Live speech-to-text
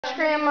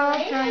Grandma,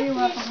 throw you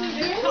up.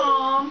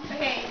 Tom.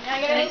 Okay, now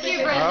I gotta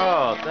see Brenda.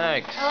 Oh,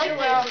 thanks.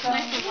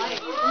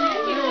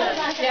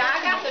 Yeah, I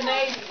got the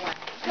navy one.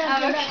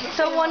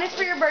 So one is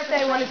for your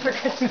birthday, one is for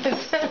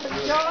Christmas.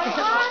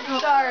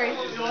 Sorry.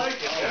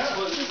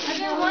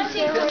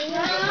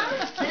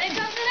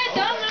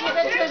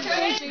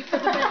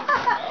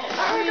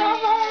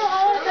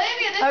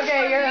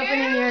 Okay, you're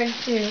opening yours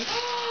too.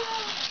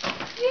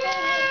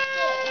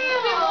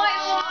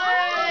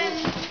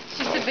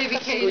 Baby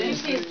Kaden.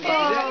 Is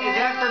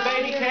that for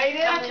baby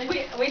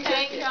Kaden? We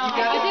changed it.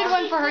 I did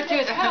one for her too.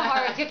 It's kind of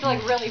hard. You have to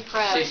like really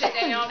press.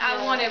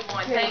 I wanted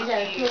one. Thank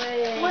you.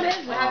 What is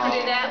We have to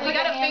do that. We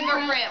got a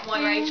fingerprint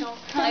one, Rachel.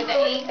 Like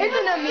the ink. It's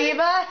an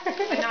amoeba.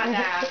 Not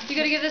that. You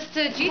gotta give this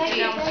to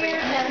Gigi. I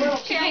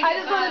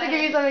just wanted to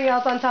give you something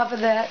else on top of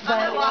that. But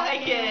I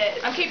like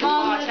it. I'm keeping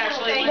watch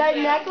actually. that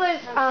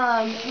necklace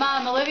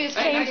Mom, Olivia's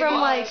came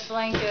from like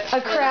blanket. a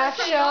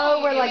craft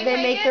show where like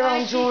they make their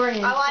own jewelry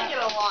and I stuff. like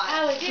it a lot.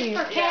 Oh, it's cute.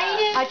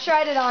 I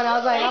tried it on. I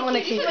was like, I'm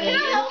gonna keep it. Can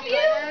I help you?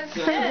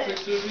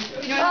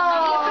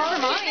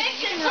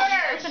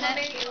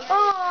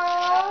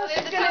 Oh,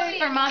 she's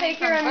gonna take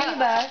your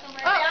amoeba.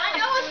 I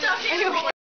know it's stuff.